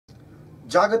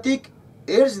जागतिक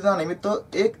एड्स दिनानिमित्त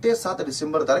 1 ते 7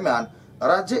 डिसेंबर दरम्यान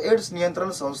राज्य एड्स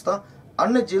नियंत्रण संस्था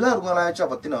अन्य जिल्हा रुग्णालयाच्या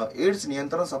वतीनं एड्स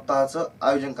नियंत्रण सप्ताहाचं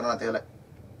आयोजन करण्यात आलं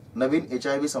आहे। नवीन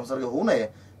एचआयव संसर्ग होऊ नये,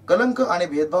 कलंक आणि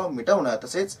भेदभाव मिटवणं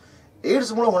तसेच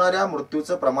एड्समुळे होणाऱ्या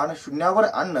मृत्यूचं प्रमाण शून्यावर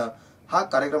आणणं हा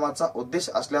कार्यक्रमाचा उद्देश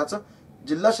असल्याचं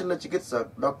जिल्हा शल्य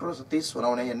चिकित्सक डॉक्टर सतीश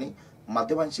सोनवणे यांनी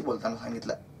माध्यमांशी बोलताना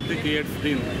सांगितलं।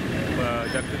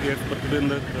 जागतिक एड्स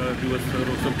प्रतिबंधक दिवस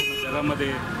संपूर्ण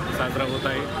जगामध्ये साजरा होत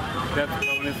आहे।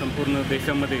 त्याचप्रमाणे संपूर्ण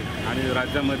देशामध्ये आणि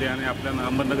राज्यामध्ये आणि आपल्या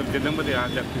अहमदनगर जिल्ह्यामध्ये हा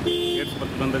जागतिक एड्स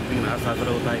प्रतिबंधक दिन हा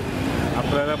साजरा होत आहे।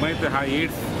 आपल्याला माहिती आहे हा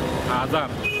एड्स हा आजार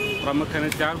प्रामुख्याने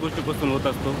 4 गोष्टीपासून होत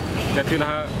असतो। त्यातील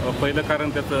हा पहिलं कारण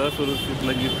त्याचं असुरक्षित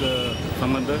लैंगिक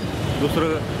संबंध,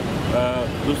 दुसरं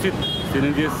दूषित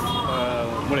सिरिंजेस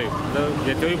मुळे जर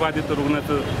याच्याही बाधित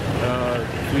रुग्णाचं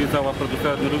सुईचा वापर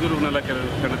दुसऱ्या निरोगी रुग्णाला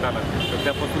करण्यात आला तर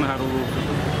त्यापासून हा रोग होऊ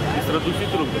शकतो। तिसरं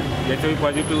दूषित रुग्ण, याच्याही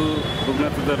पॉझिटिव्ह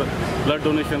रुग्णाचं जर ब्लड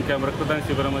डोनेशन किंवा रक्तदान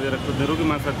शिबिरामध्ये रक्त निरोगी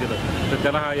माणसात दिलं तर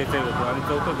त्याला हा एचआयव होतो। आणि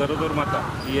चौथं, गरोदर माता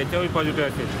ही याच्याही पॉझिटिव्ह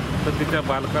असेल तर तिच्या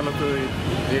बालकाला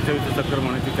एचआयव्हीचं संक्रमण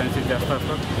होण्याचे चान्सेस जास्त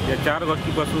असतात। या 4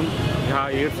 गोष्टीपासून हा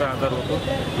एड्सचा आजार होतो।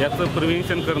 याचं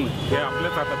प्रिव्हेन्शन करणं हे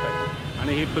आपल्याच हातात आहे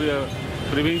आणि हे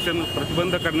प्रिव्हेन्शन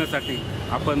प्रतिबंध करण्यासाठी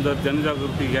आपण जर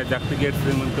जनजागृती या जागतिक एड्स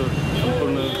डे म्हणतो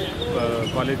संपूर्ण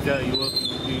कॉलेजच्या युवक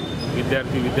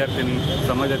विद्यार्थ्यांनी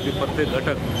समाजातील प्रत्येक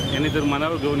घटक यांनी जर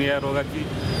मनावर घेऊन या रोगाची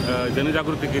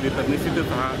जनजागृती केली तर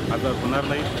निश्चितच हा आजार होणार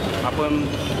नाही। आपण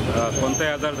कोणताही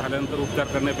आजार झाल्यानंतर उपचार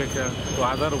करण्यापेक्षा तो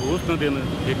आजार होऊच न देणं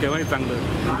हे केव्हाही चांगलं,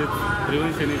 म्हणजेच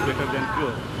prevention is better than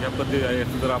cure या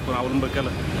पद्धतीचं जर आपण अवलंब केला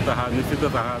तर हा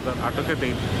निश्चितच हा आजार आटोक्यात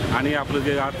येईल आणि आपलं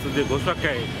जे आजचं जे घोषवाक्य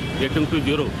आहे 8 to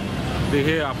 0 ते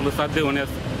हे आपलं साध्य होण्यास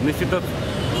निश्चितच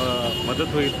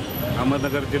मदत होईल।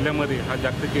 अहमदनगर जिल्ह्यामध्ये हा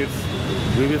जागतिक एड्स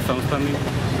विविध संस्थांनी,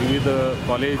 विविध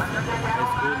कॉलेज,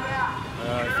 हायस्कूल,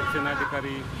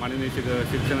 शिक्षणाधिकारी, माननीय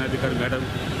शिक्षणाधिकारी मॅडम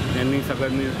यांनी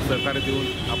सगळ्यांनी सहकार्य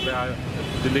देऊन आपल्या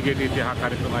डेलिगेट येथे हा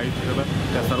कार्यक्रम आयोजित केला।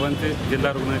 त्या सर्वांचे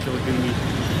जिल्हा रुग्णालयाच्या वतीने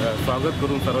मी स्वागत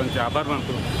करून सर्वांचे आभार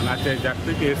मानतो आणि आजच्या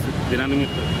जागतिक एड्स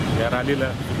दिनानिमित्त या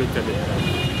रॅलीला शुभेच्छा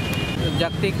देतो।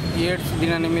 जागतिक एड्स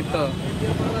दिनानिमित्त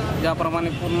ज्याप्रमाणे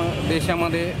पूर्ण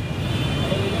देशामध्ये,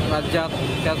 राज्यात,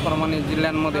 त्याचप्रमाणे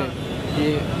जिल्ह्यांमध्ये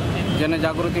ही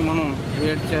जनजागृती म्हणून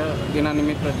एड्सच्या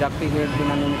दिनानिमित्त, जागतिक एड्स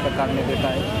दिनानिमित्त काढण्यात येत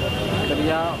आहे। तर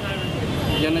या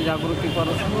जनजागृतीपर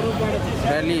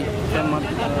रॅलीच्या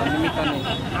निमित्ताने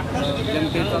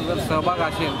जनतेचा जर सहभाग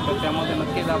असेल तर त्यामध्ये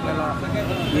नक्कीच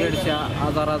आपल्याला एड्सच्या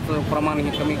आजाराचं प्रमाण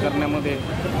हे कमी करण्यामध्ये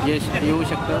यश येऊ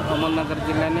शकतं। अहमदनगर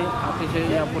जिल्ह्याने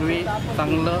अतिशय यापूर्वी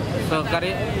चांगलं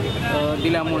सहकार्य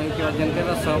दिल्यामुळे किंवा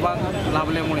जनतेचा सहभाग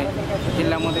लाभल्यामुळे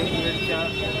जिल्ह्यामध्ये एड्सच्या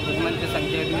रुग्णांची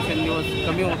संख्या दिवसेंदिवस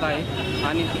कमी होत आहे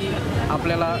आणि ती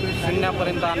आपल्याला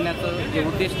शून्यापर्यंत आणण्याचं जे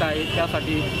उद्दिष्ट आहे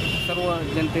त्यासाठी सर्व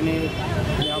जनतेने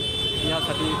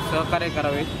यासाठी सहकार्य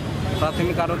करावे।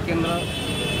 प्राथमिक आरोग्य केंद्र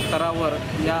स्तरावर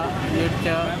या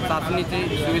एड्सच्या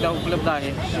चाचणीची सुविधा उपलब्ध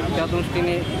आहे। त्या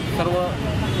दृष्टीने सर्व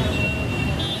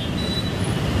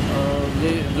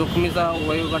जे जोखमीचा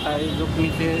वयोगट आहे,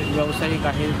 जोखमीचे व्यावसायिक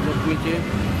आहेत, जोखमीचे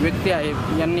व्यक्ती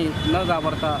आहेत यांनी न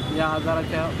घाबरता या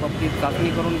आजाराच्या बाबतीत चाचणी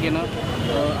करून घेणं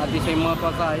अतिशय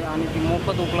महत्त्वाचं आहे आणि ती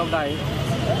मोफत उपलब्ध आहे।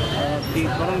 ती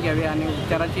करून घ्यावी आणि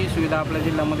उपचाराची सुविधा आपल्या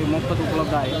जिल्ह्यामध्ये मोफत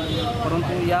उपलब्ध आहे।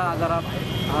 परंतु या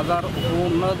आजार होऊ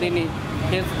न देणे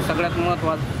हेच सगळ्यात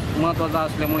महत्त्वाचं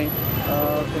असल्यामुळे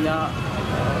या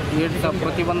एड्सच्या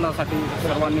प्रतिबंधासाठी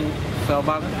सर्वांनी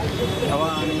सहभाग घ्यावा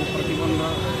आणि प्रतिबंध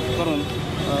करून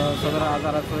सदर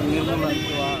आजाराचं निर्मूलन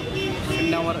किंवा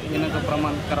शून्यावर येण्याचं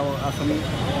प्रमाण करावं असं मी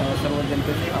सर्व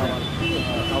जनतेचे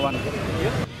आवाहन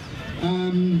करतो।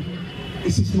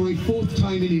 This is my 4th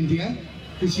time in India,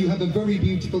 because you have a very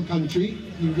beautiful country,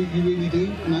 you really do,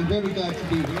 and I'm very glad to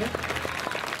be here.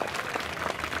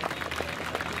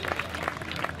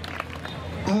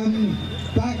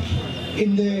 Back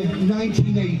in the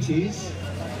 1980s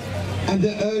and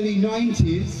the early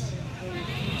 90s,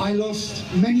 I lost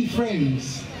many friends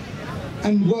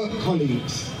and work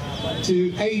colleagues to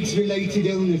AIDS-related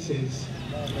illnesses.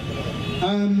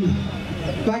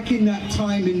 Back in that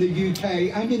time in the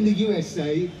UK and in the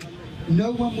USA,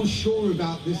 no one was sure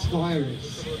about this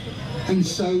virus, and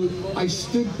so I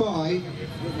stood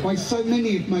by so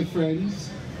many of my friends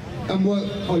and work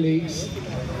colleagues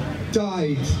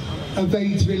died of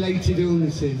AIDS-related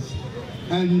illnesses,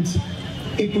 and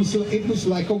it was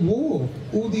like a war.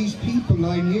 All these people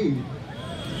I knew.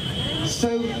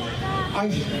 So,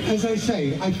 as I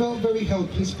say, I felt very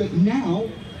helpless, but now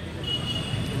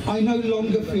I no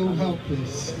longer feel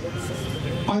helpless.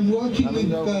 I'm working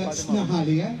with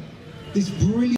Snahalia, this brilliant